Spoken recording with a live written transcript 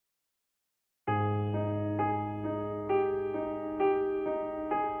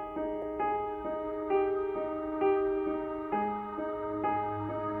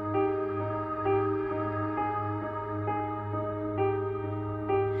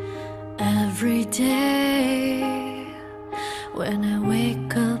Every day when I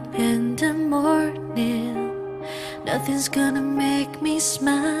wake up in the morning, nothing's gonna make me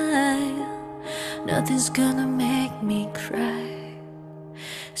smile, nothing's gonna make me cry.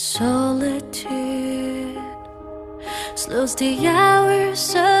 Solitude slows the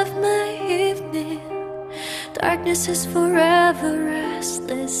hours of my evening. Darkness is forever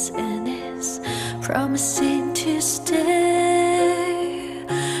restless and is promising to stay.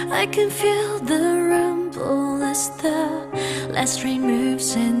 I can feel the rumble as the last rain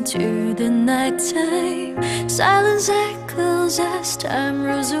moves into the nighttime. Silence echoes as time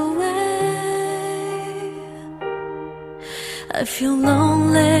rolls away. I feel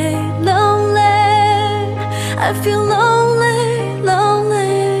lonely, lonely. I feel lonely,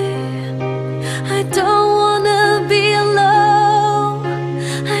 lonely. I don't wanna be alone.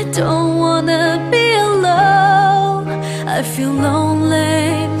 I don't wanna be alone. I feel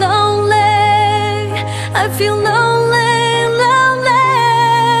lonely, lonely. I feel lonely, lonely.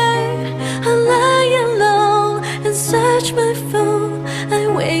 I lie alone and search my phone. I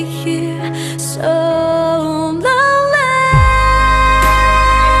wait here so lonely.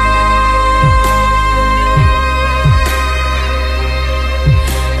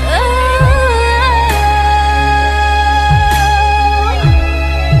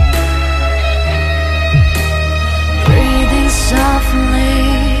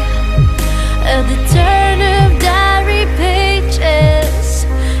 At the turn of diary pages,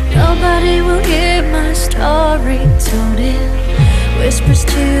 nobody will hear my story told in whispers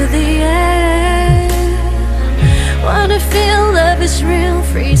to the air. Wanna feel love is real,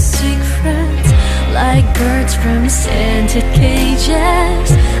 free secrets like birds from scented cages.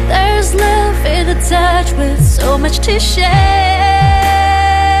 There's love in a touch with so much to share.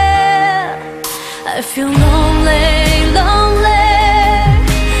 I feel lonely, lonely.